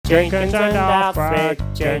Jenkins and Alfred,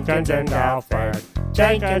 Jenkins and Alfred,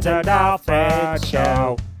 Jenkins and Alfred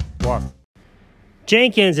show. What?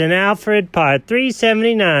 Jenkins and Alfred, part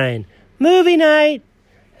 379, movie night.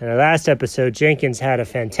 In the last episode, Jenkins had a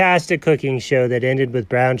fantastic cooking show that ended with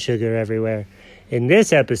brown sugar everywhere. In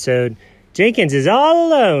this episode, Jenkins is all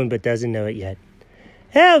alone but doesn't know it yet.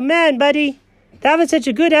 Oh man, buddy, that was such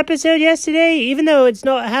a good episode yesterday, even though it's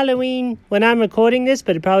not Halloween when I'm recording this,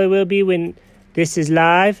 but it probably will be when this is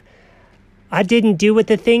live. I didn't do what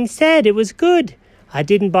the thing said. It was good. I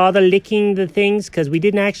didn't bother licking the things because we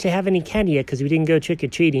didn't actually have any candy yet because we didn't go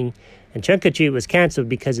trick-or-treating. And trunk-or-treat was canceled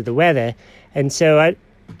because of the weather. And so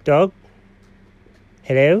Dog?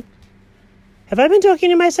 Hello? Have I been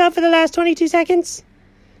talking to myself for the last 22 seconds?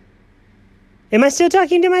 Am I still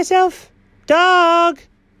talking to myself? Dog!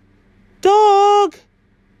 Dog!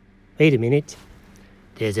 Wait a minute.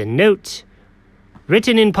 There's a note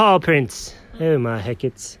written in paw prints. Oh, my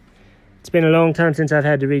heckets. It's been a long time since I've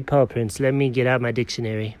had to read paw prints. Let me get out my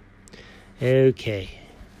dictionary. Okay.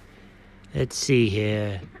 Let's see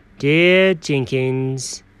here. Dear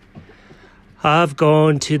Jenkins, I've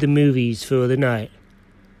gone to the movies for the night.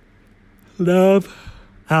 Love,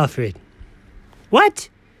 Alfred. What?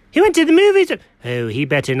 He went to the movies? Oh, he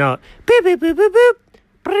better not. Boop, boop, boop, boop, boop.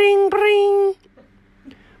 Bring, bring.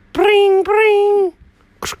 Bring, bring.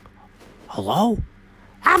 Hello?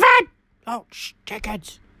 Alfred! Oh,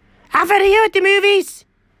 Jenkins. Alfred, are you at the movies?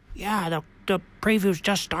 Yeah, the previews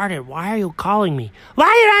just started. Why are you calling me? Why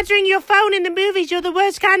are you answering your phone in the movies? You're the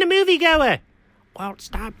worst kind of moviegoer. Well,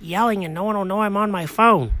 stop yelling and no one will know I'm on my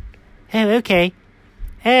phone. Oh, okay.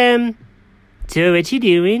 So what you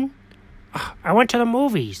doing? I went to the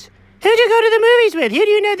movies. Who'd you go to the movies with? Who do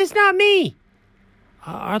you know that's not me?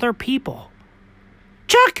 Other people.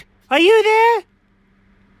 Chuck, are you there?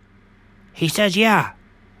 He says, yeah.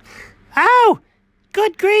 Oh,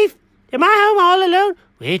 good grief. Am I home all alone?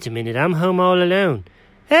 Wait a minute, I'm home all alone.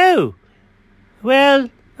 Oh, well,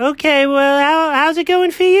 okay, well, how's it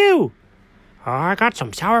going for you? Oh, I got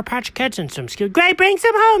some Sour Patch Kids and some skill. Great, bring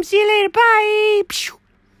some home. See you later, bye.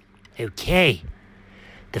 Okay,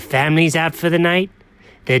 the family's out for the night.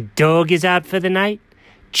 The dog is out for the night.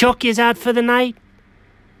 Chuck is out for the night.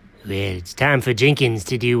 Well, it's time for Jenkins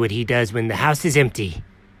to do what he does when the house is empty.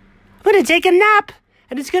 I'm going to take a nap,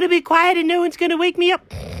 and it's going to be quiet and no one's going to wake me up.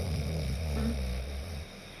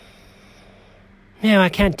 No, I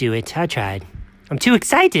can't do it. I tried. I'm too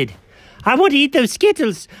excited. I want to eat those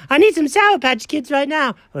Skittles. I need some Sour Patch Kids right now.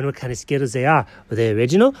 I wonder what kind of Skittles they are. Were they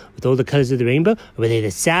original, with all the colors of the rainbow? Or were they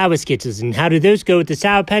the sour Skittles? And how do those go with the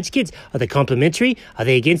Sour Patch Kids? Are they complementary? Are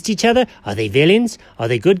they against each other? Are they villains? Are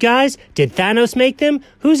they good guys? Did Thanos make them?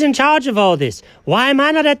 Who's in charge of all this? Why am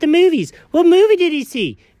I not at the movies? What movie did he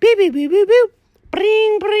see? Beep, beep, beep, beep, beep.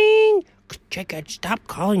 Bring, bring. Chicken, stop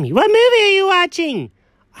calling me. What movie are you watching?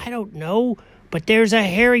 I don't know. But there's a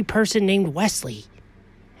hairy person named Wesley.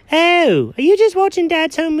 Oh, are you just watching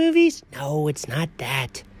Dad's Home Movies? No, it's not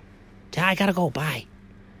that. I gotta go, bye.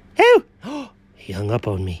 Oh, he hung up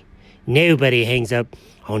on me. Nobody hangs up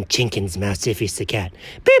on Jenkins Mouseiphus the cat.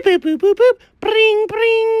 Boop, boop, boop, boop, boop. Bring,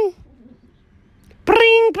 bring.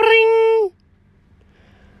 Bring, bring.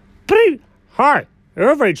 Bring. Hi,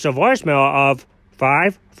 you've reached the voicemail of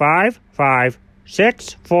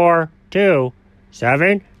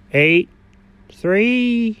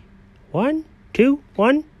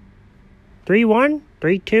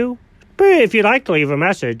If you'd like to leave a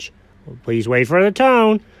message, please wait for the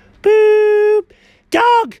tone. Boop!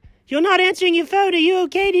 Dog! You're not answering your phone. Are you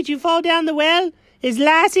okay? Did you fall down the well? Is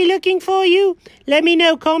Lassie looking for you? Let me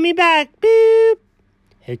know. Call me back. Boop!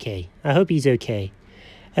 Okay. I hope he's okay.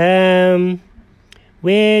 Where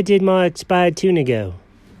did my expired tuna go?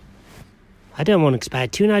 I don't want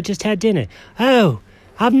expired tuna. I just had dinner. Oh,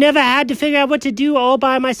 I've never had to figure out what to do all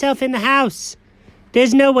by myself in the house.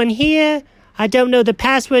 There's no one here. I don't know the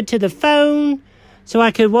password to the phone, so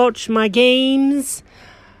I could watch my games.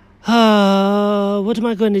 What am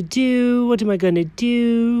I going to do? What am I going to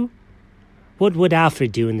do? What would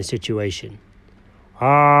Alfred do in the situation?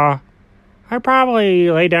 I'd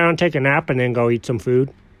probably lay down, take a nap, and then go eat some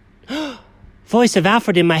food. Voice of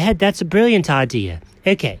Alfred in my head. That's a brilliant idea.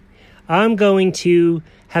 Okay, I'm going to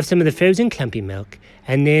have some of the frozen clumpy milk,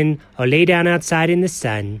 and then I'll lay down outside in the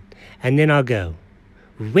sun, and then I'll go.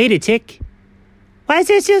 Wait a tick. Why is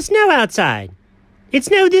there still snow outside? It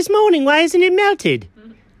snowed this morning. Why isn't it melted?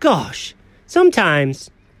 Gosh, sometimes.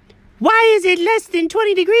 Why is it less than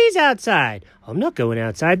 20 degrees outside? I'm not going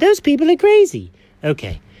outside. Those people are crazy.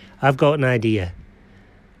 Okay, I've got an idea.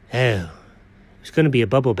 Oh, it's going to be a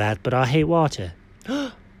bubble bath, but I hate water.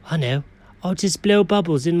 I know. I'll just blow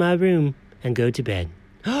bubbles in my room and go to bed.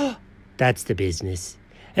 That's the business.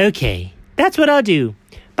 Okay, that's what I'll do.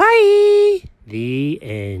 Bye! The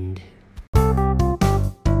end.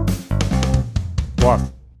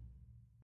 Woof.